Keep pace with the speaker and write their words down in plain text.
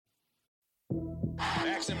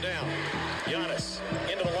Backs him down. Giannis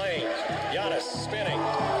into the lane. Giannis spinning.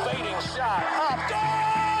 Fading shot. Up.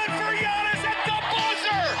 Good for Giannis at the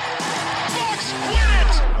buzzer. Bucks win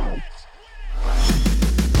it.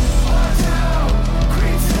 Our town,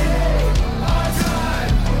 Green City, our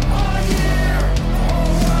time, our year,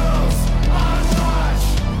 whole world's on watch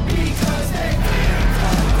because they fear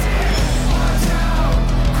the team. Our town,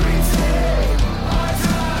 Green City, our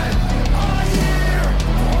time, our year,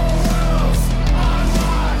 whole world's on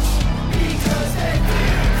watch because they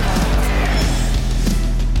fear the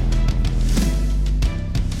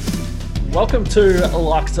team. Welcome to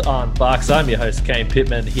Locked on Bucks. I'm your host, Kane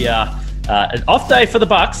Pittman here. An off day for the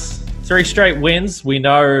Bucks. 3 straight wins. We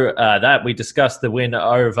know that. We discussed the win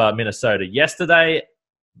over Minnesota yesterday.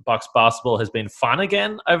 Bucks basketball has been fun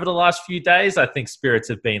again over the last few days. I think spirits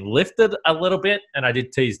have been lifted a little bit, and I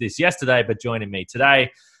did tease this yesterday, but joining me today,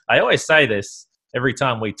 I always say this every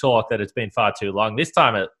time we talk that it's been far too long. This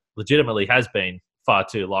time it legitimately has been far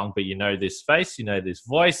too long, but you know this face, you know this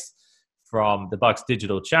voice from the Bucks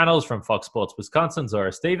digital channels, from Fox Sports Wisconsin,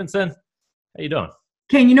 Zora Stevenson. How you doing?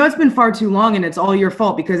 Kane, you know it's been far too long, and it's all your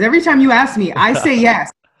fault because every time you ask me, I say yes.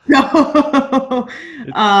 No,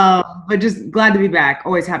 but just glad to be back.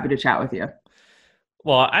 Always happy to chat with you.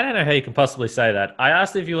 Well, I don't know how you can possibly say that. I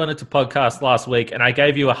asked if you wanted to podcast last week, and I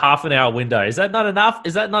gave you a half an hour window. Is that not enough?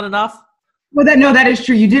 Is that not enough? Well, that is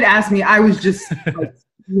true. You did ask me. I was just like,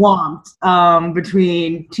 swamped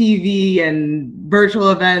between TV and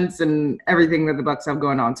virtual events and everything that the Bucks have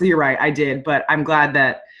going on. So you're right, I did. But I'm glad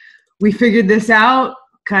that we figured this out,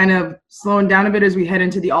 kind of slowing down a bit as we head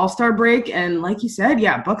into the All-Star break. And like you said,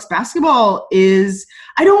 yeah, Bucks basketball is,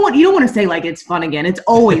 you don't want to say like it's fun again. It's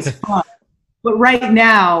always fun. But right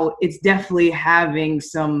now, it's definitely having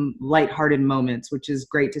some lighthearted moments, which is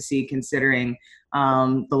great to see considering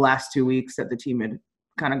the last 2 weeks that the team had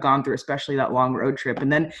kind of gone through, especially that long road trip.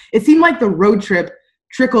 And then it seemed like the road trip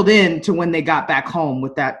trickled in to when they got back home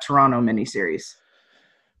with that Toronto miniseries.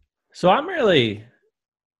 So I'm really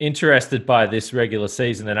interested by this regular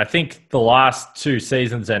season, and I think the last 2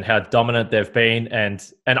 seasons and how dominant they've been, and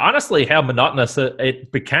honestly how monotonous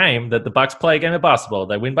it became that the Bucks play a game of basketball.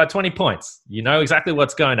 They win by 20 points. You know exactly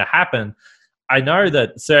what's going to happen. I know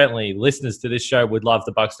that certainly listeners to this show would love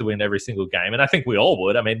the Bucks to win every single game, and I think we all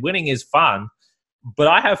would. I mean, winning is fun, but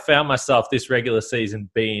I have found myself this regular season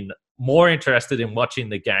being more interested in watching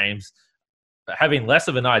the games, having less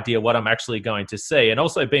of an idea what I'm actually going to see, and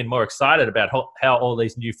also being more excited about how all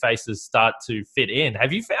these new faces start to fit in.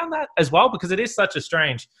 Have you found that as well? Because it is such a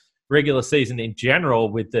strange regular season in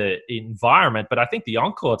general with the environment, but I think the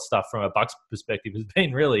on-court stuff from a Bucks perspective has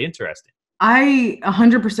been really interesting. I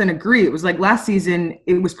 100% agree. It was like last season,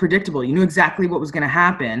 it was predictable. You knew exactly what was going to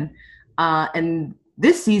happen. And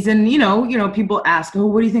this season, you know, people ask, oh,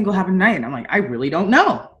 what do you think will happen tonight? And I'm like, I really don't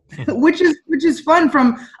know. which is fun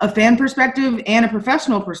from a fan perspective and a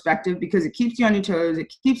professional perspective because it keeps you on your toes,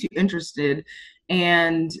 it keeps you interested,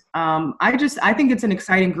 and I think it's an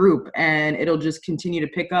exciting group, and it'll just continue to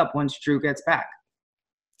pick up once Drew gets back.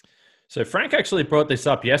 So Frank actually brought this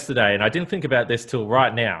up yesterday, and I didn't think about this till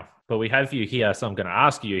right now, but we have you here, so I'm going to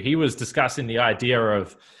ask you. He was discussing the idea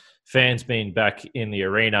of fans being back in the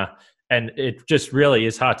arena. And it just really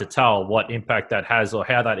is hard to tell what impact that has or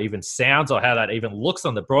how that even sounds or how that even looks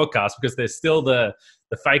on the broadcast because there's still the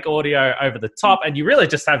fake audio over the top and you really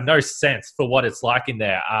just have no sense for what it's like in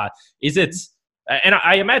there. Is it – and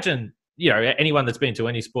I imagine, you know, anyone that's been to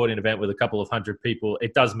any sporting event with a couple of hundred people,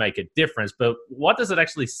 it does make a difference. But what does it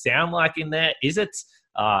actually sound like in there? Is it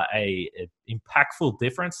a impactful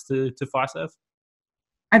difference to Fiserv?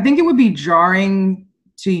 I think it would be jarring –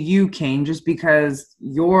 to you, Kane, just because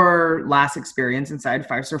your last experience inside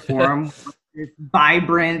Fiserv Forum was this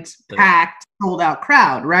vibrant, packed, sold-out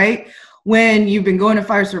crowd, right? When you've been going to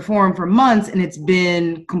Fiserv Forum for months and it's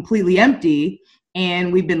been completely empty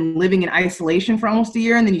and we've been living in isolation for almost a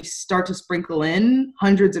year and then you start to sprinkle in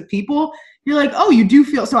hundreds of people, you're like, oh, you do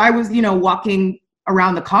feel – so I was, walking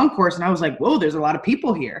around the concourse and I was like, whoa, there's a lot of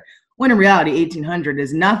people here. When in reality, 1,800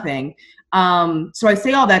 is nothing. So I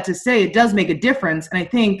say all that to say it does make a difference. And I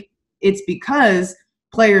think it's because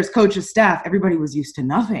players, coaches, staff, everybody was used to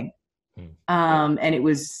nothing. And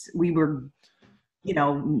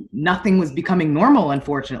nothing was becoming normal,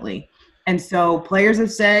 unfortunately. And so players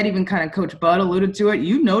have said, even kind of Coach Bud alluded to it,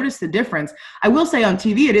 you notice the difference. I will say on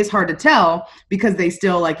TV, it is hard to tell because they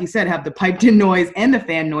still, like you said, have the piped in noise and the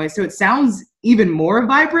fan noise. So it sounds even more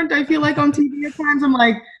vibrant, I feel like, on TV at times. I'm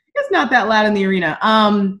like, it's not that loud in the arena.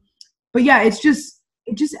 But yeah, it just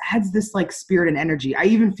adds this like spirit and energy. I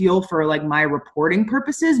even feel for like my reporting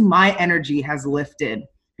purposes, my energy has lifted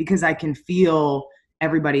because I can feel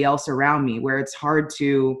everybody else around me, where it's hard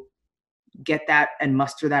to get that and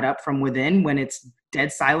muster that up from within when it's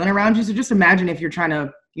dead silent around you. So just imagine if you're trying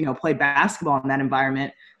to, play basketball in that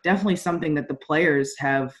environment. Definitely something that the players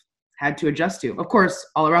have had to adjust to. Of course,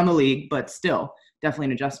 all around the league, but still definitely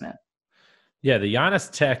an adjustment. Yeah, the Giannis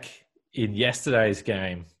tech in yesterday's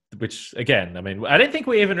game, which again, I mean, I don't think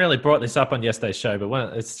we even really brought this up on yesterday's show,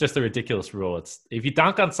 but it's just a ridiculous rule. It's if you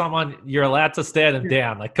dunk on someone, you're allowed to stare them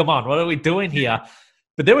down. Like, come on, what are we doing here?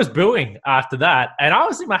 But there was booing after that. And I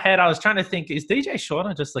was in my head, I was trying to think, is DJ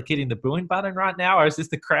Shorter just like hitting the booing button right now? Or is this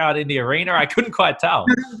the crowd in the arena? I couldn't quite tell.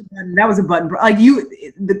 That was a button. Like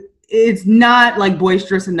it's not like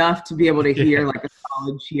boisterous enough to be able to hear like a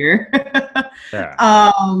solid cheer. Yeah.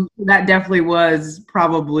 That definitely was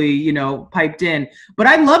probably, piped in. But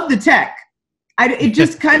I love the tech. It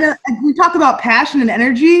just kind of, we talk about passion and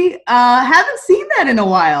energy. Haven't seen that in a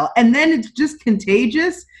while. And then it's just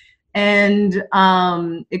contagious. And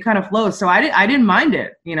it kind of flows. So I didn't mind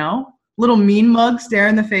it, little mean mug stare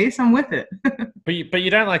in the face. I'm with it. But you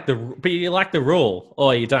don't like you like the rule,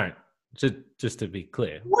 or you don't. Just to be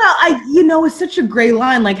clear. Well, it's such a gray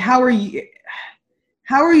line. Like, how are you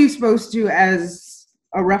supposed to, as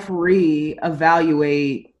a referee,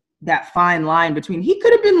 evaluate that fine line between? He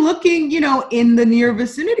could have been looking, in the near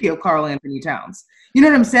vicinity of Karl Anthony Towns. You know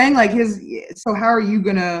what I'm saying? Like so how are you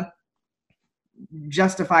gonna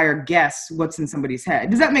justify or guess what's in somebody's head?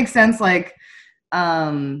 Does that make sense? Like,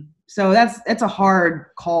 so that's a hard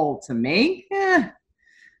call to make.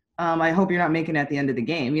 I hope you're not making it at the end of the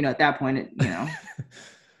game. At that point,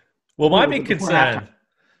 Well, my big concern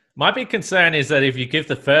is that if you give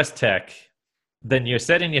the first tech, then you're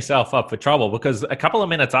setting yourself up for trouble, because a couple of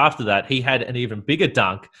minutes after that, he had an even bigger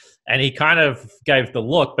dunk, and he kind of gave the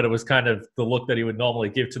look, but it was kind of the look that he would normally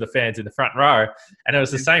give to the fans in the front row. And it was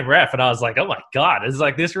the same ref. And I was like, oh my God, it's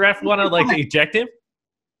like this ref want to eject him?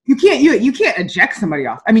 You can't eject somebody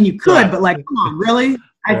off. I mean, you could, but like, come on, really?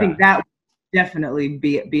 I think that would definitely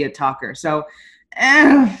be a talker. So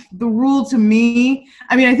the rule to me,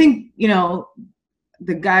 I mean, I think,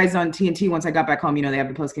 the guys on TNT, once I got back home, they have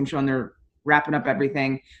the post-game show and they're wrapping up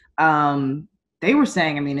everything. They were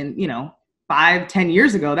saying, I mean, 5-10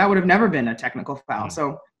 years ago, that would have never been a technical foul.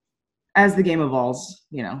 So as the game evolves,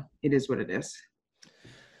 it is what it is.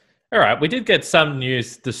 All right. We did get some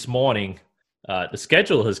news this morning. The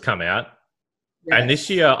schedule has come out. Yes. And this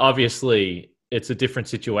year, obviously, it's a different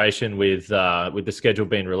situation with the schedule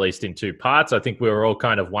being released in two parts. I think we were all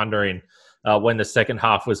kind of wondering when the second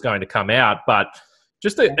half was going to come out. But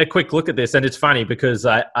just a quick look at this. And it's funny because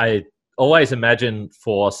I always imagine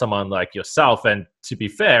for someone like yourself, and to be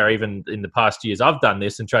fair, even in the past years, I've done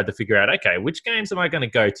this and tried to figure out, okay, which games am I going to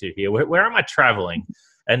go to here? Where am I traveling?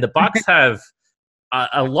 And the Bucks have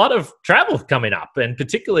a lot of travel coming up. And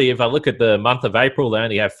particularly if I look at the month of April, they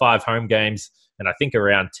only have 5 home games and I think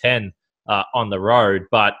around 10 on the road.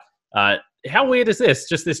 But how weird is this?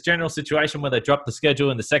 Just this general situation where they dropped the schedule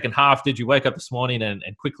in the second half. Did you wake up this morning and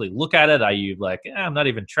quickly look at it? Are you like, I'm not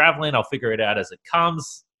even traveling, I'll figure it out as it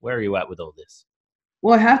comes? Where are you at with all this?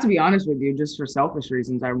 Well, I have to be honest with you, just for selfish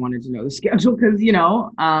reasons, I wanted to know the schedule because,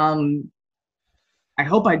 I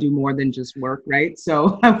hope I do more than just work, right?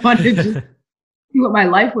 So I wanted to see what my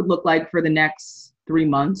life would look like for the next 3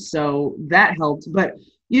 months. So that helped. But,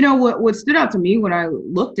 what stood out to me when I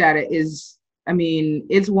looked at it is, I mean,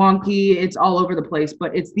 it's wonky. It's all over the place,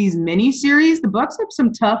 but it's these mini series. The Bucks have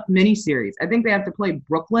some tough mini series. I think they have to play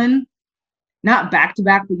Brooklyn, not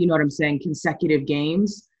back-to-back, but you know what I'm saying, consecutive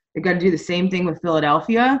games. They've got to do the same thing with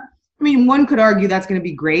Philadelphia. I mean, one could argue that's going to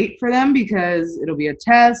be great for them because it'll be a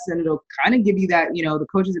test and it'll kind of give you that, the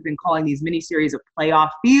coaches have been calling these mini-series a playoff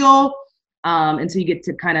feel. And so you get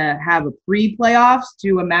to kind of have a pre-playoffs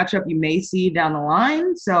to a matchup you may see down the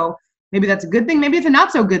line. So maybe that's a good thing. Maybe it's a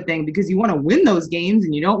not so good thing because you want to win those games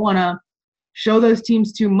and you don't want to show those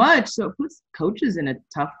teams too much. So it puts coaches in a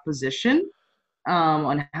tough position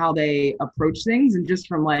on how they approach things. And just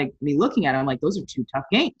from like me looking at it, I'm like, those are 2 tough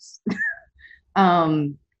games.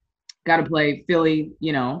 Got to play Philly,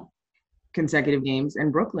 consecutive games,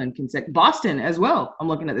 and Brooklyn, Boston as well. I'm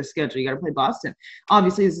looking at the schedule. You got to play Boston.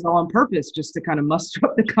 Obviously, this is all on purpose just to kind of muster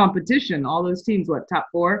up the competition. All those teams, top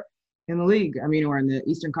 4 in the league? I mean, or in the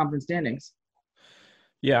Eastern Conference standings.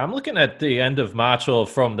 Yeah, I'm looking at the end of March or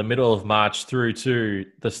from the middle of March through to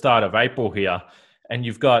the start of April here. And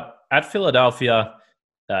you've got at Philadelphia,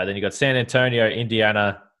 then you've got San Antonio,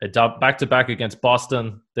 Indiana, back-to-back against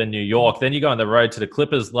Boston, then New York. Then you go on the road to the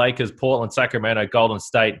Clippers, Lakers, Portland, Sacramento, Golden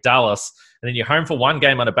State, Dallas. And then you're home for one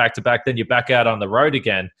game on a back-to-back. Then you're back out on the road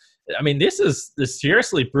again. I mean, this is the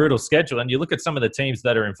seriously brutal schedule. And you look at some of the teams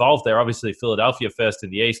that are involved there. Obviously, Philadelphia first in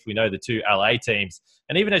the East. We know the two LA teams.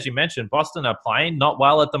 And even as you mentioned, Boston are playing not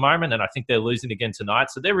well at the moment. And I think they're losing again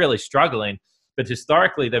tonight. So they're really struggling. But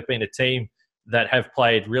historically, they've been a team that have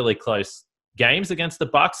played really close games against the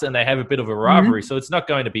Bucks, and they have a bit of a rivalry. So it's not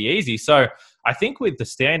going to be easy. So I think with the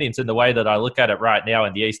standings and the way that I look at it right now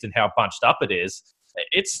in the East and how bunched up it is,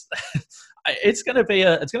 it's going to be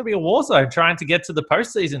a war zone trying to get to the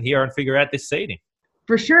postseason here and figure out this seeding.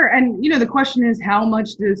 For sure. And, the question is, how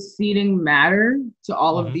much does seeding matter to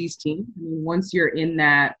all of these teams? I mean, once you're in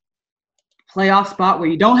that playoff spot where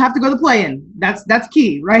you don't have to go to the play-in, that's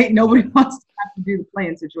key, right? Nobody wants to have to do the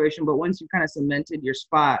play-in situation. But once you've kind of cemented your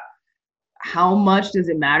spot, how much does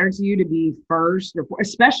it matter to you to be first, or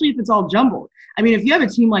especially if it's all jumbled? I mean, if you have a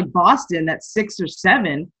team like Boston that's 6 or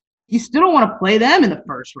 7, you still don't want to play them in the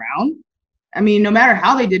first round. I mean, no matter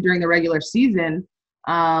how they did during the regular season,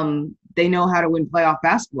 they know how to win playoff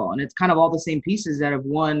basketball. And it's kind of all the same pieces that have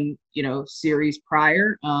won, series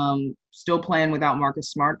prior. Still playing without Marcus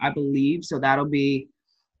Smart, I believe. So that'll be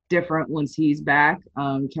different once he's back.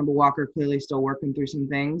 Kemba Walker clearly still working through some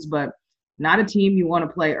things, but not a team you want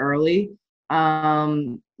to play early. I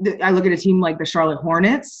look at a team like the Charlotte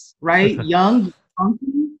Hornets, right? Young,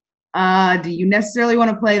 funky. Do you necessarily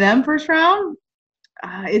want to play them first round?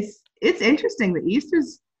 It's interesting. The East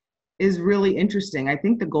is really interesting. I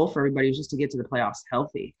think the goal for everybody is just to get to the playoffs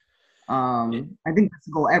healthy. I think that's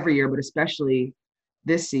the goal every year, but especially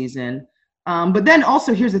this season. But then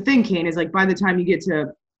also, here's the thing, Kane, is like by the time you get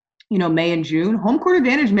to, May and June, home court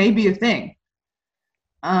advantage may be a thing.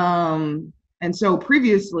 And so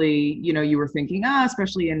previously, you were thinking,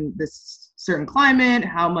 especially in this certain climate,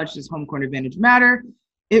 how much does home court advantage matter?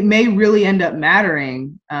 It may really end up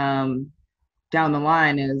mattering down the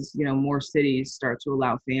line as, more cities start to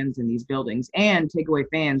allow fans in these buildings and take away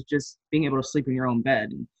fans just being able to sleep in your own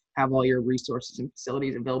bed and have all your resources and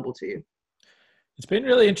facilities available to you. It's been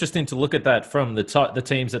really interesting to look at that from the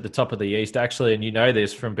teams at the top of the East, actually, and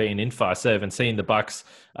this from being in 5-7 and seeing the Bucks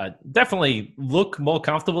definitely look more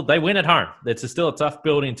comfortable. They win at home. It's still a tough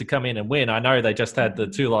building to come in and win. I know they just had the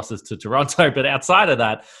 2 losses to Toronto, but outside of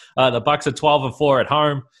that, the Bucks are 12-4 at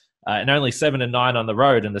home and only 7-9 on the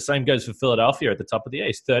road. And the same goes for Philadelphia at the top of the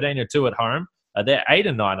East, 13-2 at home. They're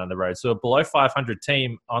 8-9 on the road, so a below 500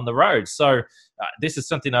 team on the road. So this is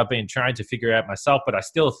something I've been trying to figure out myself, but I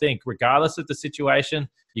still think regardless of the situation,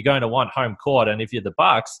 you're going to want home court. And if you're the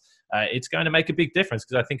Bucks, it's going to make a big difference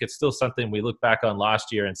because I think it's still something we look back on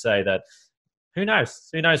last year and say that who knows?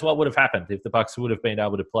 Who knows what would have happened if the Bucks would have been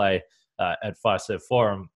able to play at 5-7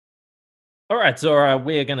 Forum. All right, Zora,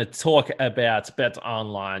 we are going to talk about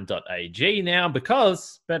betonline.ag now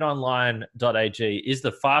because betonline.ag is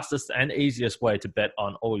the fastest and easiest way to bet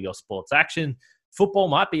on all your sports action. Football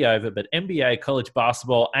might be over, but NBA, college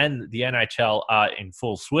basketball, and the NHL are in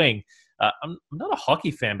full swing. I'm not a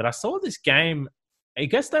hockey fan, but I saw this game. I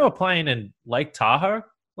guess they were playing in Lake Tahoe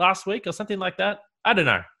last week or something like that. I don't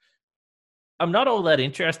know. I'm not all that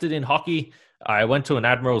interested in hockey. I went to an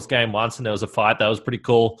Admirals game once and there was a fight. That was pretty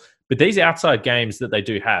cool. But these outside games that they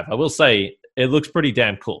do have, I will say it looks pretty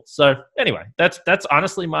damn cool. So anyway, that's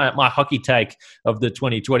honestly my hockey take of the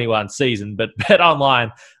 2021 season. But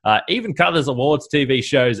BetOnline even covers awards, TV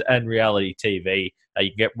shows, and reality TV.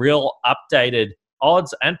 You can get real updated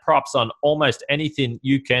odds and props on almost anything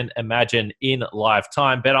you can imagine in live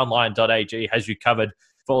time. BetOnline.ag has you covered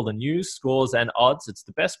for all the news, scores, and odds. It's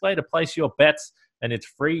the best way to place your bets, and it's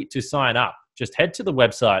free to sign up. Just head to the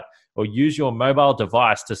website or use your mobile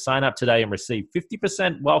device to sign up today and receive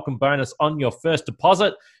 50% welcome bonus on your first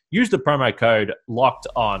deposit. Use the promo code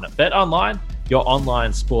LOCKEDON. BetOnline, your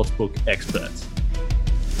online sportsbook experts.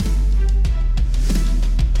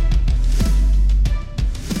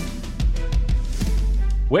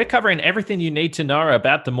 We're covering everything you need to know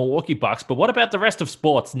about the Milwaukee Bucks, but what about the rest of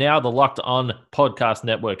sports? Now the Locked On Podcast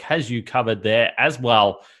Network has you covered there as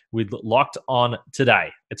well with Locked On Today.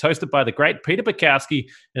 It's hosted by the great Peter Bukowski,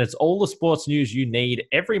 and it's all the sports news you need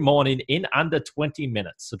every morning in under 20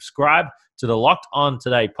 minutes. Subscribe to the Locked On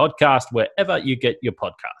Today podcast wherever you get your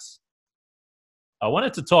podcasts. I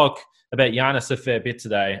wanted to talk about Giannis a fair bit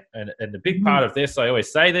today, and the big part of this, I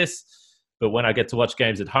always say this, but when I get to watch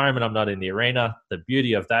games at home and I'm not in the arena, the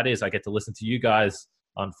beauty of that is I get to listen to you guys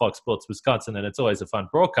on Fox Sports Wisconsin, and it's always a fun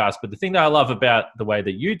broadcast. But the thing that I love about the way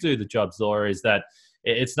that you do the job, Zora, is that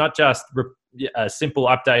it's not just a simple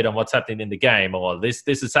update on what's happening in the game or this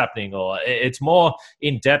is happening, or it's more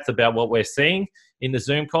in depth about what we're seeing in the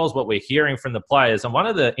Zoom calls, what we're hearing from the players. And one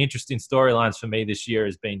of the interesting storylines for me this year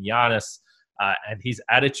has been Giannis and his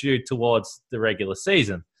attitude towards the regular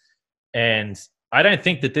season. And I don't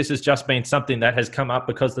think that this has just been something that has come up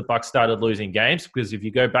because the Bucks started losing games. Because if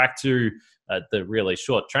you go back to the really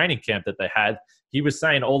short training camp that they had, he was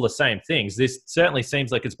saying all the same things. This certainly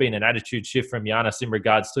seems like it's been an attitude shift from Giannis in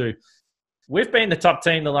regards to, we've been the top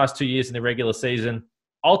team the last 2 years in the regular season.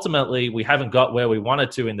 Ultimately, we haven't got where we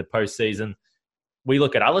wanted to in the postseason. We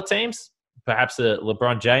look at other teams, perhaps a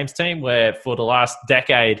LeBron James team, where for the last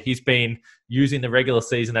decade, he's been using the regular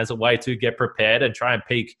season as a way to get prepared and try and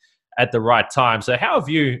peak at the right time. So how have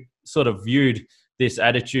you sort of viewed this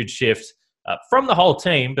attitude shift from the whole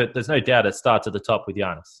team? But there's no doubt it starts at the top with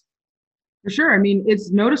Giannis. For sure. I mean, it's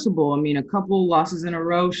noticeable. I mean, a couple losses in a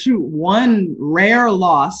row. Shoot, one rare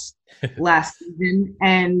loss last season,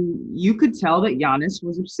 and you could tell that Giannis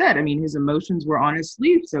was upset. I mean, his emotions were on his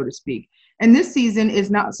sleeve, so to speak. And this season is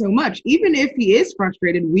not so much. Even if he is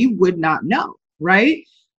frustrated, we would not know, right?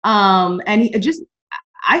 And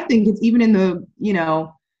I think it's even in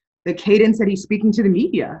the cadence that he's speaking to the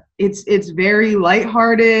media. It's very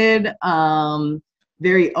lighthearted,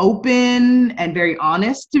 very open and very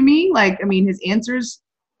honest to me. Like, I mean, his answers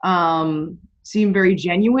seem very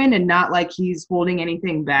genuine and not like he's holding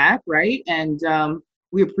anything back, right? And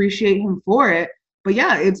we appreciate him for it. But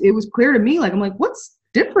yeah, it was clear to me. Like, I'm like, what's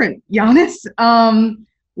different, Giannis?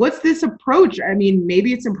 What's this approach? I mean,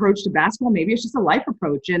 maybe it's an approach to basketball. Maybe it's just a life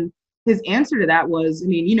approach. And his answer to that was, I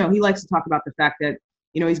mean, he likes to talk about the fact that,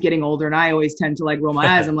 he's getting older, and I always tend to like roll my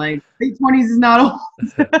eyes. I'm like, late 20s is not old.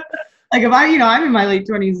 Like if I'm in my late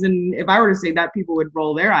 20s, and if I were to say that, people would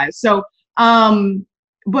roll their eyes. So,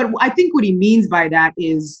 but I think what he means by that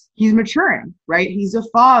is he's maturing, right? He's a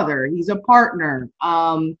father, he's a partner.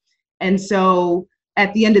 And so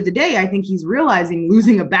at the end of the day, I think he's realizing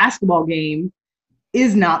losing a basketball game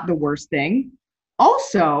is not the worst thing.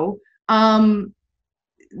 Also,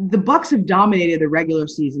 the Bucks have dominated the regular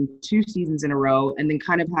season 2 seasons in a row, and then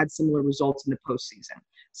kind of had similar results in the postseason.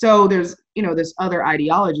 So there's, this other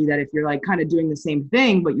ideology that if you're like kind of doing the same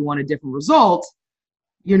thing, but you want a different result,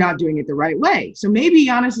 you're not doing it the right way. So maybe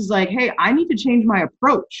Giannis is like, hey, I need to change my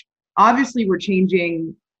approach. Obviously, we're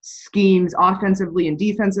changing schemes offensively and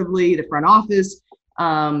defensively, the front office,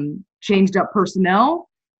 changed up personnel.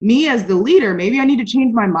 Me as the leader, maybe I need to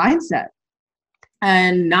change my mindset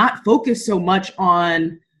and not focus so much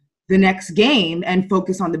on the next game and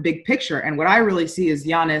focus on the big picture. And what I really see is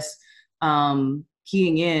Giannis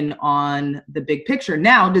keying in on the big picture.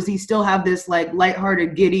 Now, does he still have this like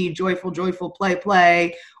lighthearted, giddy, joyful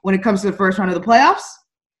play when it comes to the first round of the playoffs?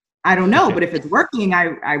 I don't know, but if it's working,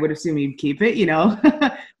 I would assume he'd keep it,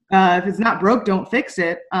 If it's not broke, don't fix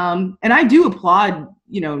it. And I do applaud,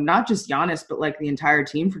 not just Giannis, but like the entire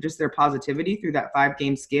team for just their positivity through that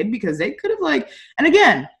 5-game skid, because they could have and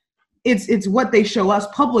again, it's what they show us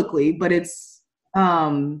publicly, but it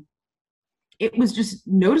was just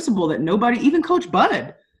noticeable that nobody, even Coach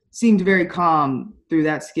Bud, seemed very calm through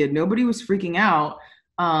that skid. Nobody was freaking out.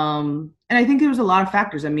 And I think there was a lot of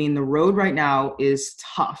factors. I mean, the road right now is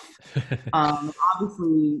tough.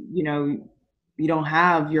 Obviously, you don't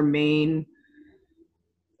have your main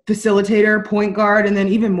facilitator, point guard, and then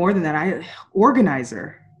even more than that,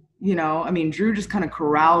 organizer. Drew just kind of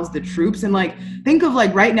corrals the troops. And think of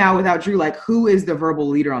right now without Drew, who is the verbal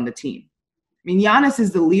leader on the team? I mean, Giannis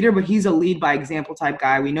is the leader, but he's a lead by example type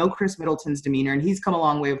guy. We know Chris Middleton's demeanor, and he's come a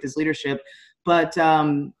long way with his leadership. But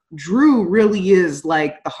Drew really is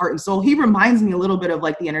the heart and soul. He reminds me a little bit of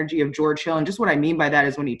the energy of George Hill. And just what I mean by that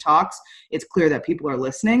is when he talks, it's clear that people are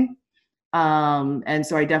listening. And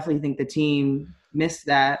so I definitely think the team missed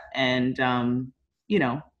that and,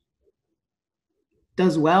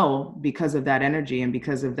 does well because of that energy and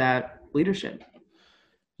because of that leadership.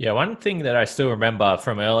 Yeah, one thing that I still remember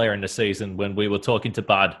from earlier in the season when we were talking to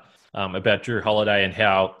Bud about Drew Holiday and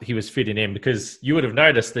how he was fitting in, because you would have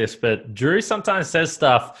noticed this, but Drew sometimes says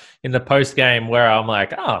stuff in the post game where I'm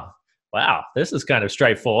like, oh, wow, this is kind of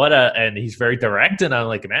straightforward. And he's very direct. And I'm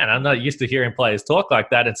like, man, I'm not used to hearing players talk like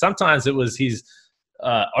that. And sometimes it was his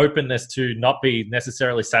openness to not be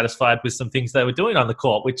necessarily satisfied with some things they were doing on the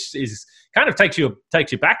court, which is kind of takes you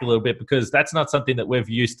back a little bit, because that's not something that we've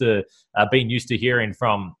been used to hearing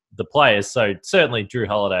from the players. So certainly Drew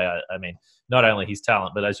Holiday, I mean, not only his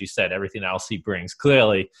talent, but as you said, everything else he brings.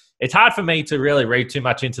 Clearly, it's hard for me to really read too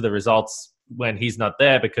much into the results when he's not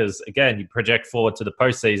there, because again, you project forward to the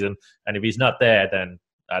postseason, and if he's not there, then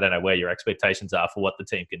I don't know where your expectations are for what the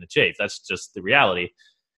team can achieve. That's just the reality.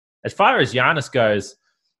 As far as Giannis goes,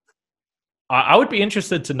 I would be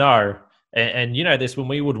interested to know, and you know this, when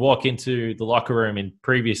we would walk into the locker room in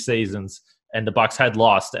previous seasons and the Bucks had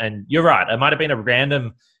lost, and you're right, it might have been a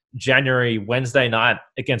random January Wednesday night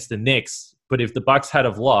against the Knicks, but if the Bucks had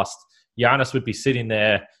have lost, Giannis would be sitting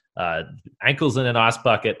there ankles in an ice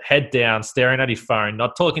bucket, head down, staring at his phone,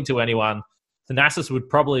 not talking to anyone. Thanasis would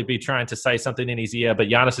probably be trying to say something in his ear, but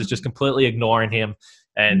Giannis is just completely ignoring him.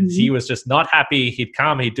 And he was just not happy. He'd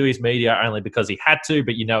come, he'd do his media only because he had to,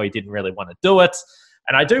 but he didn't really want to do it.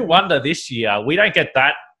 And I do wonder this year, we don't get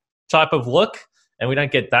that type of look and we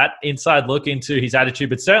don't get that inside look into his attitude.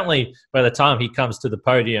 But certainly by the time he comes to the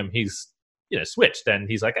podium, he's switched and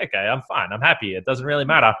he's like, okay, I'm fine. I'm happy. It doesn't really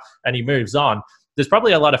matter. And he moves on. There's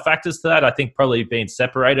probably a lot of factors to that. I think probably being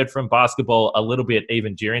separated from basketball a little bit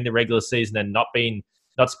even during the regular season and not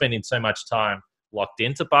spending so much time locked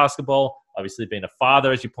into basketball. Obviously being a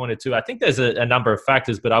father, as you pointed to. I think there's a number of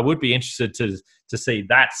factors, but I would be interested to see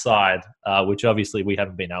that side, which obviously we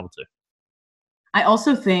haven't been able to. I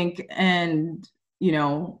also think, and,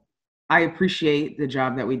 I appreciate the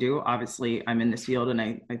job that we do. Obviously, I'm in this field and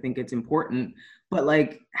I think it's important. But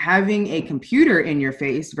like having a computer in your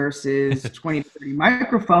face versus 20 to 30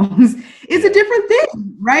 microphones is a different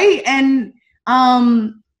thing, right? And,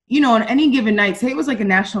 on any given night, say it was like a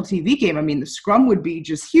national TV game, I mean, the scrum would be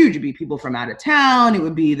just huge. It'd be people from out of town. It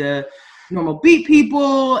would be the normal beat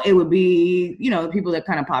people. It would be, the people that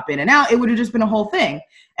kind of pop in and out. It would have just been a whole thing.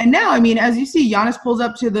 And now, I mean, as you see, Giannis pulls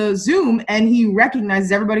up to the Zoom and he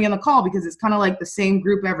recognizes everybody on the call because it's kind of like the same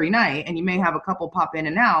group every night. And you may have a couple pop in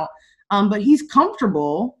and out, but he's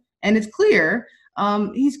comfortable, and it's clear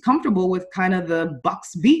he's comfortable with kind of the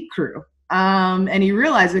Bucks beat crew. And he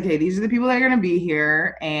realized, okay, these are the people that are going to be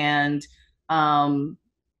here. And, I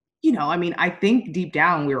think deep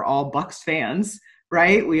down we're all Bucks fans,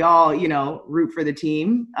 right? We all, root for the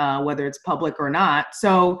team, whether it's public or not.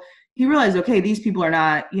 So he realized, okay, these people are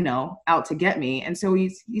not, out to get me. And so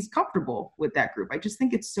he's comfortable with that group. I just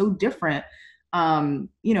think it's so different.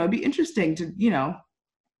 It'd be interesting to,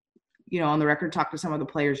 on the record, talk to some of the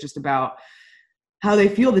players just about how they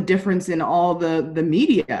feel the difference in all the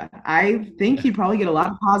media. I think he'd probably get a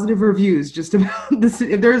lot of positive reviews just about this.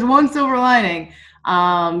 If there's one silver lining,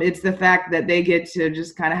 it's the fact that they get to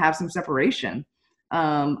just kind of have some separation.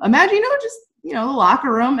 Imagine, the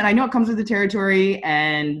locker room, and I know it comes with the territory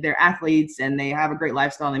and they're athletes and they have a great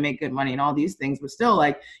lifestyle and they make good money and all these things, but still,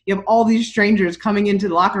 like, you have all these strangers coming into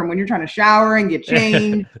the locker room when you're trying to shower and get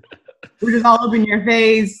changed. We're just all up in your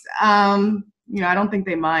face. I don't think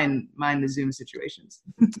they mind the Zoom situations.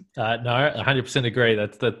 No, 100% agree.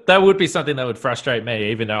 That would be something that would frustrate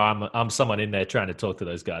me, even though I'm someone in there trying to talk to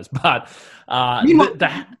those guys. But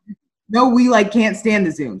no, we can't stand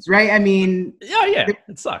the Zooms, right? I mean, yeah,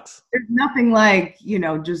 it sucks. There's nothing like,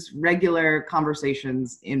 just regular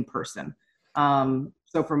conversations in person.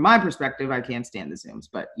 So from my perspective, I can't stand the Zooms,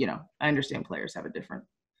 but I understand players have a different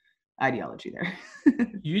ideology there.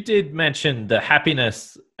 You did mention the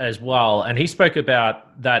happiness as well, and he spoke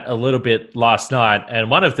about that a little bit last night. And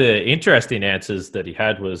one of the interesting answers that he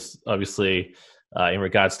had was obviously in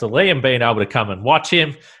regards to Liam being able to come and watch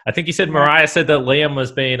him. I think he said Mariah said that Liam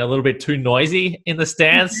was being a little bit too noisy in the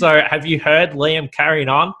stands. So have you heard Liam carrying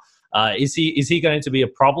on? Is he going to be a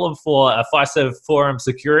problem for a FISA Forum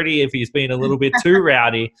security if he's been a little bit too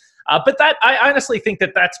rowdy? But I honestly think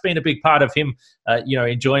that's been a big part of him,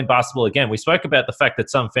 enjoying basketball again. We spoke about the fact that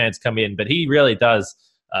some fans come in, but he really does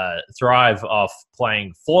thrive off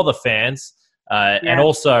playing for the fans. And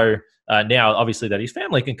also now, obviously, that his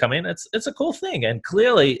family can come in. It's a cool thing. And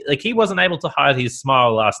clearly, he wasn't able to hide his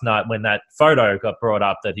smile last night when that photo got brought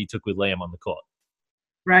up that he took with Liam on the court.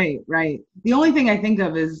 Right. The only thing I think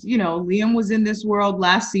of is, Liam was in this world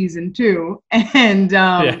last season too. And,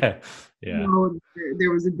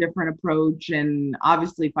 there was a different approach, and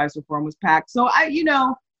obviously FISA Forum was packed. So I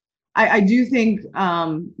do think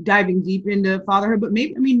diving deep into fatherhood, but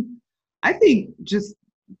I think just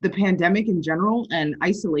the pandemic in general and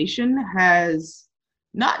isolation has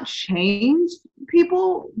not changed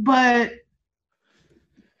people, but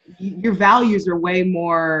your values are way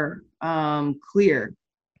more clear.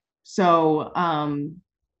 So,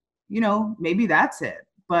 maybe that's it.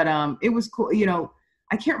 But it was cool.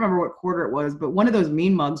 I can't remember what quarter it was, but one of those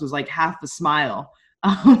mean mugs was like half a smile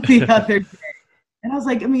the other day. And I was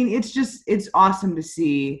like, it's awesome to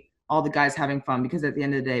see all the guys having fun, because at the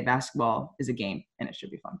end of the day, basketball is a game and it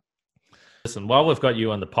should be fun. Listen, while we've got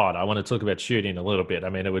you on the pod, I want to talk about shooting a little bit.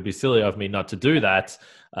 It would be silly of me not to do that.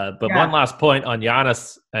 One last point on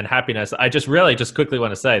Giannis and happiness. I just quickly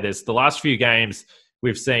want to say this. The last few games,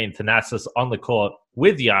 we've seen Thanasis on the court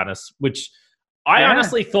with Giannis, which I Yeah.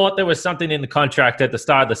 honestly thought there was something in the contract at the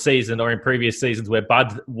start of the season or in previous seasons where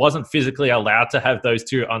Bud wasn't physically allowed to have those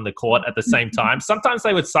two on the court at the same time. Sometimes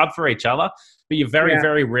they would sub for each other, but you very, Yeah.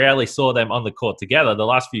 very rarely saw them on the court together. The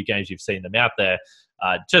last few games you've seen them out there.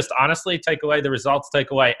 Just honestly, take away the results, take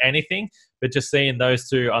away anything, but just seeing those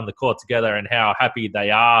two on the court together and how happy they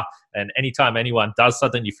are. And anytime anyone does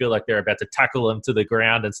something, you feel like they're about to tackle them to the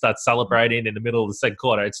ground and start celebrating in the middle of the second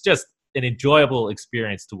quarter. It's just an enjoyable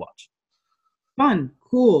experience to watch. Fun,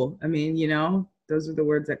 cool. I mean, those are the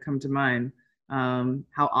words that come to mind.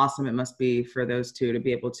 How awesome it must be for those two to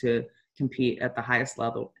be able to compete at the highest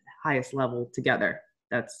level together.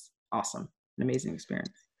 That's awesome. An amazing experience.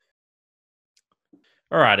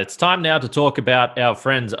 All right, it's time now to talk about our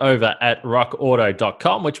friends over at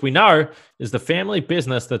rockauto.com, which we know is the family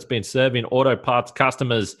business that's been serving auto parts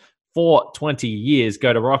customers for 20 years.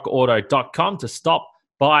 Go to rockauto.com to stop,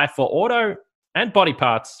 buy for auto and body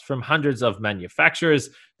parts from hundreds of manufacturers.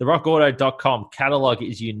 The rockauto.com catalog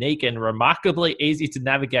is unique and remarkably easy to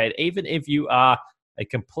navigate, even if you are a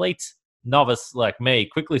complete novice like me.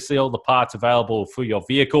 Quickly see all the parts available for your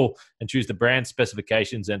vehicle and choose the brand,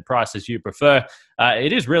 specifications, and prices you prefer.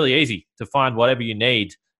 It is really easy to find whatever you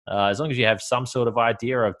need. As long as you have some sort of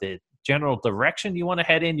idea of the general direction you want to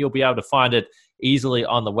head in, you'll be able to find it easily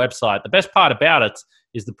on the website. The best part about it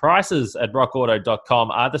is the prices at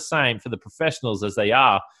rockauto.com are the same for the professionals as they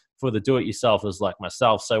are for the do-it-yourselfers like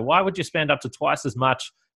myself. So why would you spend up to twice as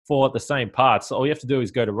much for the same parts? All you have to do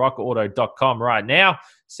is go to rockauto.com right now,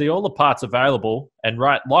 see all the parts available, and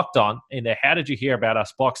write Locked On in the How Did You Hear About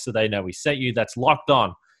Us box so they know we sent you. That's Locked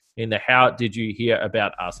On in the How Did You Hear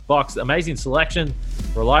About Us box. Amazing selection,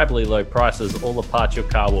 reliably low prices, all the parts your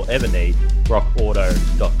car will ever need.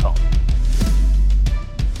 rockauto.com.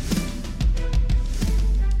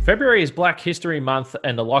 February is Black History Month,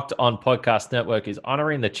 and the Locked On Podcast Network is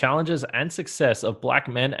honoring the challenges and success of Black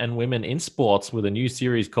men and women in sports with a new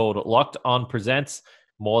series called Locked On Presents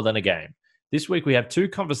More Than a Game. This week, we have two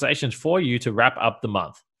conversations for you to wrap up the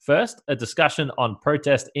month. First, a discussion on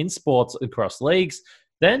protest in sports across leagues.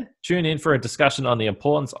 Then, tune in for a discussion on the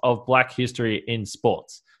importance of Black history in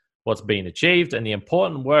sports. What's been achieved and the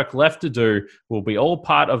important work left to do will be all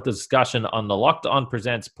part of the discussion on the Locked On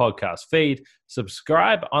Presents podcast feed.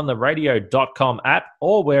 Subscribe on the radio.com app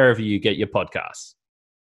or wherever you get your podcasts.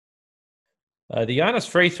 The Giannis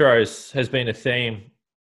free throws has been a theme.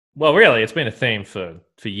 Well, really, it's been a theme for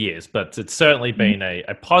years, but it's certainly been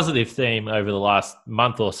a positive theme over the last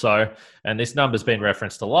month or so. And this number's been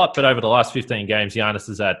referenced a lot, but over the last 15 games, Giannis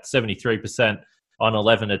is at 73% on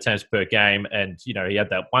 11 attempts per game. And, he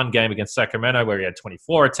had that one game against Sacramento where he had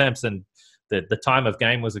 24 attempts, and the time of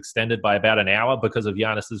game was extended by about an hour because of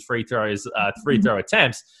Giannis's free throw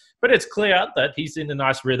attempts. But it's clear that he's in a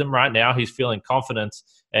nice rhythm right now. He's feeling confident.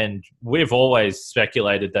 And we've always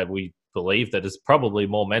speculated that we believe that it's probably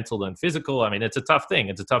more mental than physical. I mean, it's a tough thing.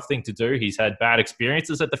 It's a tough thing to do. He's had bad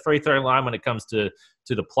experiences at the free throw line when it comes to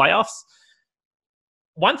the playoffs.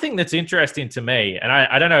 One thing that's interesting to me, and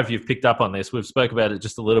I don't know if you've picked up on this, we've spoke about it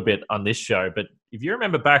just a little bit on this show, but if you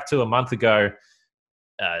remember back to a month ago,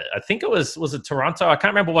 I think it was it Toronto? I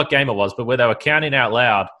can't remember what game it was, but where they were counting out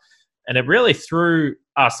loud, and it really threw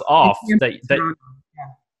us off. And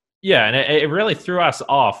it really threw us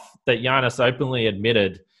off that Giannis openly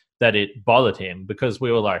admitted that it bothered him, because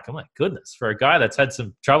we were like, oh my goodness, for a guy that's had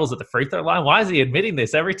some troubles at the free throw line, why is he admitting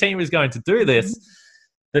this? Every team is going to do this.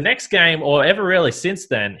 The next game, or ever really since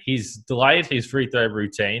then, he's delayed his free throw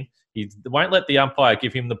routine. He won't let the umpire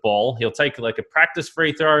give him the ball. He'll take like a practice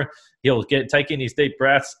free throw. He'll take in his deep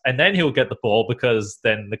breaths, and then he'll get the ball, because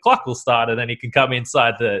then the clock will start, and then he can come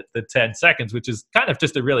inside the 10 seconds, which is kind of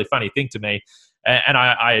just a really funny thing to me. And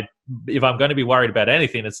I if I'm going to be worried about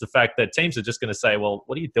anything, it's the fact that teams are just going to say, well,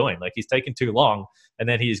 what are you doing? Like, he's taking too long, and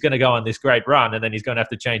then he's going to go on this great run, and then he's going to have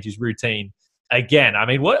to change his routine again. I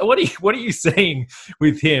mean, what are you seeing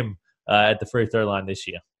with him at the free throw line this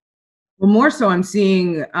year? Well, more so, I'm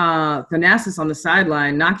seeing Thanasis on the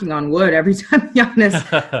sideline knocking on wood every time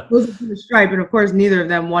Giannis goes to the stripe. And of course, neither of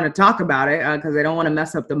them want to talk about it because they don't want to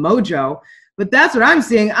mess up the mojo. But that's what I'm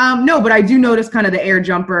seeing. No, but I do notice kind of the air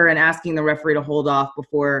jumper and asking the referee to hold off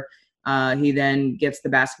before he then gets the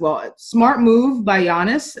basketball. Smart move by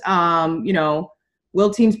Giannis.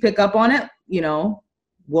 Will teams pick up on it?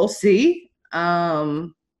 We'll see.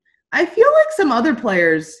 I feel like some other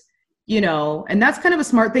players, and that's kind of a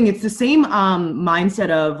smart thing. It's the same mindset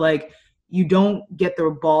of like, you don't get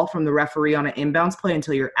the ball from the referee on an inbounds play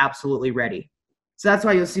until you're absolutely ready. So that's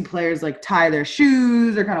why you'll see players like tie their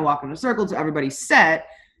shoes or kind of walk in a circle till everybody's set,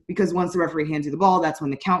 because once the referee hands you the ball, that's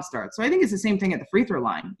when the count starts. So I think it's the same thing at the free throw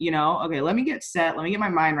line. Okay, let me get set, let me get my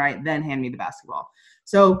mind right, then hand me the basketball.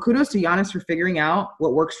 So kudos to Giannis for figuring out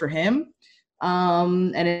what works for him.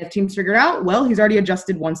 And if teams figure it out, well, he's already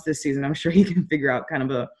adjusted once this season. I'm sure he can figure out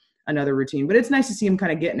kind of another routine. But it's nice to see him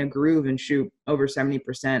kind of get in a groove and shoot over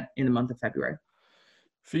 70% in the month of February.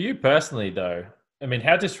 For you personally, though, I mean,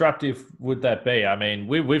 how disruptive would that be? I mean,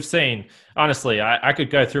 we've seen, honestly, I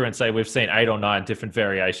could go through and say we've seen 8 or 9 different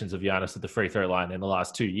variations of Giannis at the free throw line in the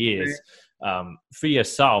last 2 years. For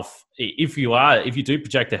yourself, if you do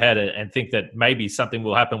project ahead and think that maybe something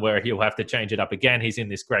will happen where he'll have to change it up again, he's in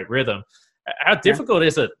this great rhythm. How difficult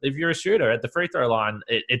is it if you're a shooter at the free throw line?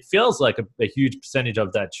 It feels like a huge percentage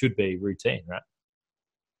of that should be routine, right?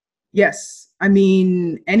 Yes. I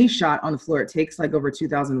mean, any shot on the floor, it takes like over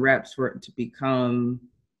 2,000 reps for it to become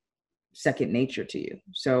second nature to you.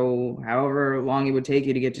 So however long it would take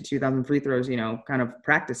you to get to 2,000 free throws, kind of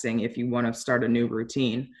practicing if you want to start a new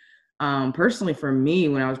routine. Personally, for me,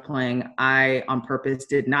 when I was playing, I, on purpose,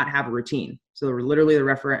 did not have a routine. So literally the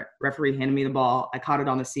referee handed me the ball. I caught it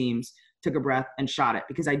on the seams, took a breath, and shot it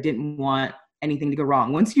because I didn't want anything to go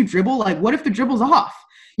wrong. Once you dribble, like, what if the dribble's off?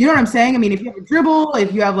 You know what I'm saying? I mean, if you have a dribble,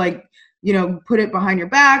 if you have put it behind your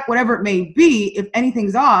back, whatever it may be, if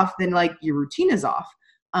anything's off, then like your routine is off.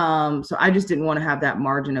 So I just didn't want to have that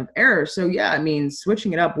margin of error. So yeah, I mean,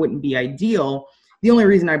 switching it up wouldn't be ideal. The only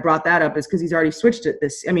reason I brought that up is because he's already switched it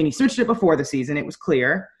he switched it before the season. It was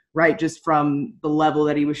clear, right? Just from the level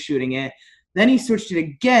that he was shooting it. Then he switched it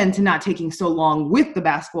again to not taking so long with the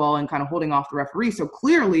basketball and kind of holding off the referee. So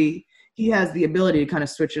clearly he has the ability to kind of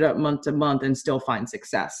switch it up month to month and still find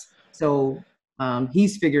success. So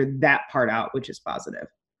he's figured that part out, which is positive.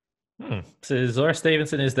 So Zora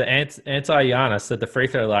Stevenson is the anti-Giannis at the free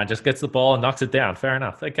throw line, just gets the ball and knocks it down. Fair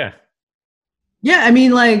enough. Okay. Yeah, I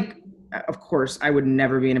mean, of course, I would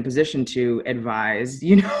never be in a position to advise,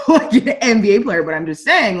 like an NBA player, but I'm just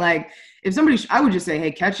saying, if somebody, I would just say,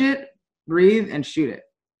 hey, catch it, breathe, and shoot it.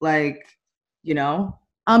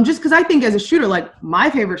 Just because I think as a shooter, my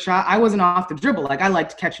favorite shot, I wasn't off the dribble. I like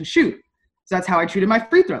to catch and shoot. So that's how I treated my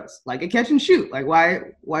free throws, like a catch and shoot.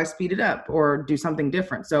 Why speed it up or do something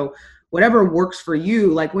different? So whatever works for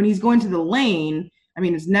you, when he's going to the lane, I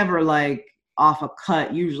mean, it's never off a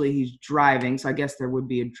cut. Usually he's driving. So I guess there would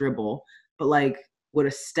be a dribble, but would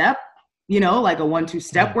a step, a 1-2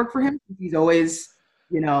 step work for him? He's always,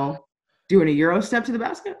 doing a Euro step to the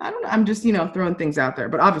basket. I don't know. I'm just, throwing things out there,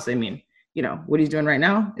 but obviously, I mean, what he's doing right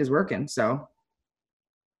now is working. So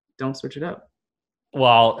don't switch it up.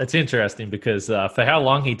 Well, it's interesting because for how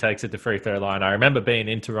long he takes it to free throw line, I remember being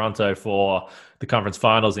in Toronto for the conference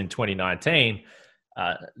finals in 2019.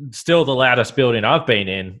 Still the loudest building I've been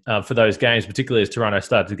in for those games, particularly as Toronto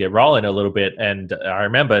started to get rolling a little bit. And I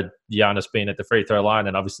remember Giannis being at the free throw line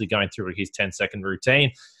and obviously going through his 10-second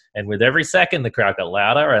routine. And with every second, the crowd got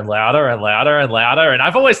louder and louder and louder and louder. And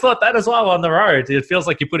I've always thought that as well on the road. It feels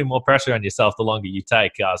like you're putting more pressure on yourself the longer you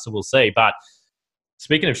take. So we'll see. But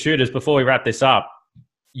speaking of shooters, before we wrap this up,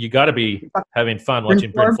 you got to be having fun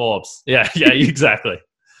watching Bryn Forbes. Yeah, exactly.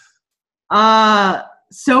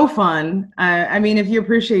 So fun. I mean, if you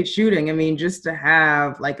appreciate shooting, I mean, just to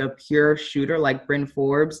have a pure shooter like Bryn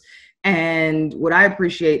Forbes. And what I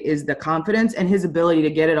appreciate is the confidence and his ability to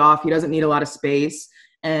get it off. He doesn't need a lot of space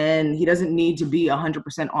and he doesn't need to be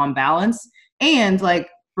 100% on balance. And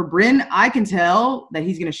for Bryn, I can tell that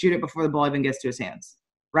he's going to shoot it before the ball even gets to his hands.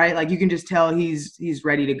 Right? You can just tell he's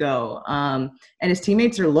ready to go. And his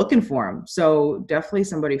teammates are looking for him. So definitely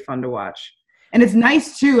somebody fun to watch. And it's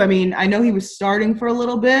nice too. I mean, I know he was starting for a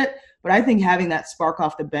little bit, but I think having that spark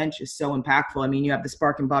off the bench is so impactful. I mean, you have the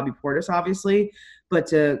spark in Bobby Portis, obviously, but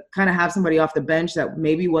to kind of have somebody off the bench that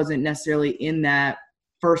maybe wasn't necessarily in that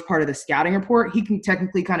first part of the scouting report, he can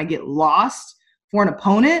technically kind of get lost for an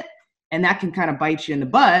opponent, and that can kind of bite you in the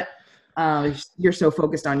butt. You're so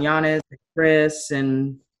focused on Giannis, and Chris,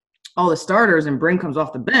 and all the starters, and Bryn comes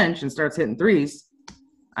off the bench and starts hitting threes.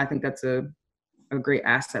 I think that's a great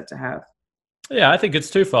asset to have. Yeah, I think it's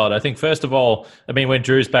twofold. I think, first of all, I mean, when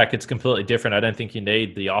Drew's back, it's completely different. I don't think you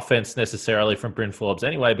need the offense necessarily from Bryn Forbes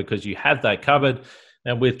anyway, because you have that covered.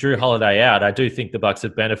 And with Drew Holiday out, I do think the Bucks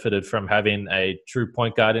have benefited from having a true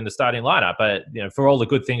point guard in the starting lineup. But for all the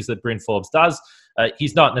good things that Bryn Forbes does,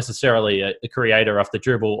 he's not necessarily a creator off the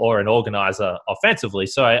dribble or an organizer offensively.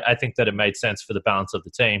 So I think that it made sense for the balance of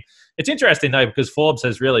the team. It's interesting, though, because Forbes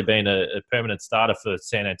has really been a permanent starter for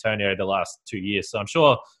San Antonio the last 2 years. So I'm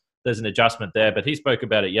sure there's an adjustment there. But he spoke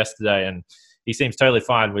about it yesterday, and he seems totally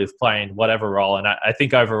fine with playing whatever role. And I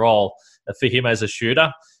think overall, for him as a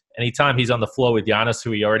shooter, anytime he's on the floor with Giannis,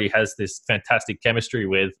 who he already has this fantastic chemistry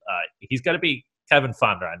with, he's going to be having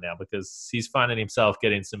fun right now because he's finding himself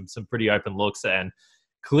getting some pretty open looks, and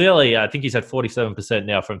clearly, I think he's at 47%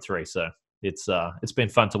 now from three. So it's been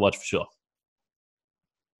fun to watch for sure.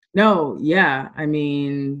 No, yeah. I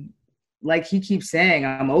mean, like he keeps saying,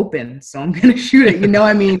 I'm open, so I'm going to shoot it.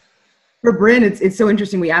 I mean, for Bryn, it's so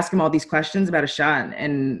interesting. We ask him all these questions about a shot,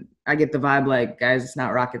 and I get the vibe like, guys, it's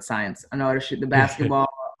not rocket science. I know how to shoot the basketball,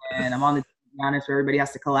 and I'm on the Giannis where everybody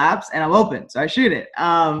has to collapse, and I'm open, so I shoot it.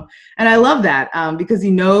 And I love that because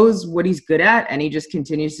he knows what he's good at, and he just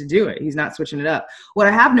continues to do it. He's not switching it up. What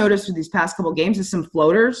I have noticed with these past couple games is some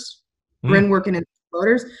floaters. Bryn working in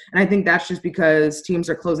floaters, and I think that's just because teams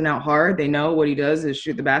are closing out hard. They know what he does is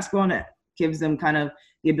shoot the basketball, and it gives them kind of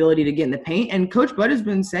the ability to get in the paint. And Coach Bud has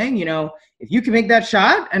been saying, if you can make that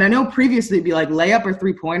shot, and I know previously it'd be like layup or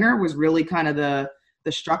three-pointer was really kind of the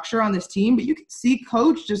structure on this team, but you can see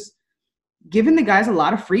Coach just giving the guys a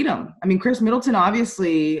lot of freedom. I mean, Chris Middleton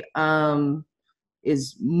obviously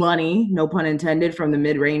is money, no pun intended, from the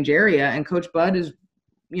mid-range area, and Coach Bud is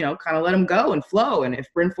kind of let him go and flow. And if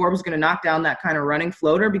Bryn Forbes is going to knock down that kind of running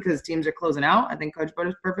floater because teams are closing out, I think Coach Bud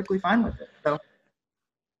is perfectly fine with it. So,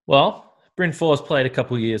 well, Bryn Forbes played a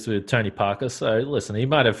couple of years with Tony Parker, so listen, he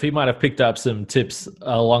might have picked up some tips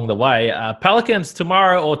along the way. Pelicans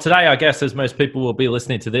tomorrow or today, I guess, as most people will be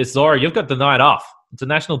listening to this. Zora, you've got the night off. It's a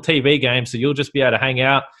national TV game, so you'll just be able to hang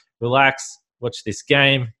out, relax, watch this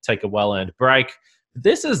game, take a well-earned break.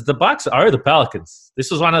 The Bucks owe the Pelicans. This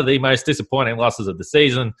was one of the most disappointing losses of the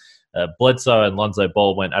season. Bledsoe and Lonzo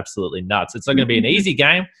Ball went absolutely nuts. It's not going to be an easy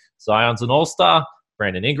game. Zion's an all-star.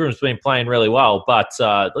 Brandon Ingram's been playing really well. But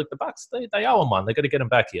look, the Bucks, they owe him one. They've got to get him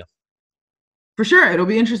back here. For sure. It'll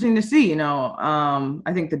be interesting to see.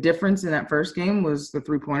 I think the difference in that first game was the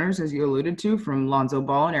three-pointers, as you alluded to, from Lonzo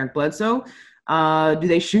Ball and Eric Bledsoe. Do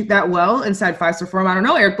they shoot that well inside Fiserv Forum? I don't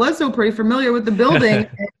know. Eric Bledsoe, pretty familiar with the building.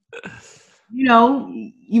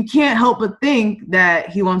 You can't help but think that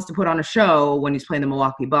he wants to put on a show when he's playing the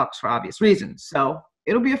Milwaukee Bucks for obvious reasons. So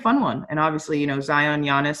it'll be a fun one. And obviously, Zion,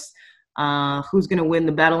 Giannis, who's going to win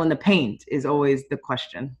the battle in the paint is always the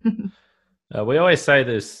question. We always say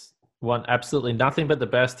there's one absolutely nothing but the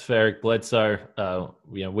best for Eric Bledsoe.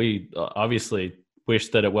 We obviously wish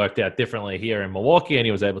that it worked out differently here in Milwaukee and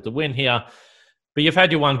he was able to win here. But you've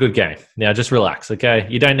had your one good game. Now just relax, okay?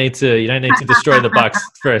 You don't need to destroy the Bucks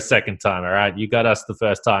for a second time, all right? You got us the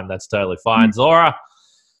first time. That's totally fine. Zora,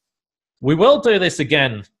 we will do this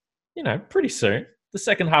again, pretty soon. The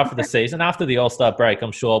second half of the season. After the All-Star break,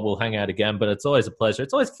 I'm sure we'll hang out again, but it's always a pleasure.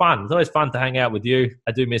 It's always fun. It's always fun to hang out with you.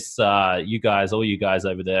 I do miss all you guys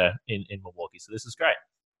over there in Milwaukee, so this is great.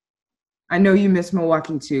 I know you miss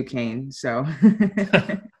Milwaukee too, Kane, so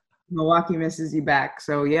Milwaukee misses you back.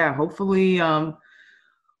 So, yeah, hopefully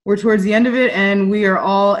we're towards the end of it, and we are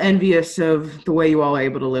all envious of the way you all are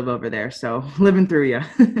able to live over there. So, living through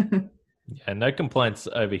you. Yeah, no complaints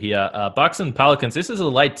over here. Bucks and Pelicans, this is a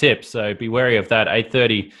late tip, so be wary of that.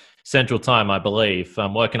 8:30 Central Time, I believe.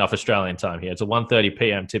 I'm working off Australian time here. It's a 1:30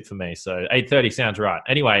 p.m. tip for me, so 8:30 sounds right.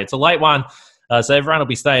 Anyway, it's a late one, so everyone will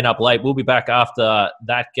be staying up late. We'll be back after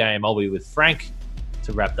that game. I'll be with Frank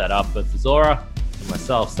to wrap that up. But for Zora and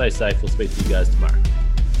myself, stay safe. We'll speak to you guys tomorrow.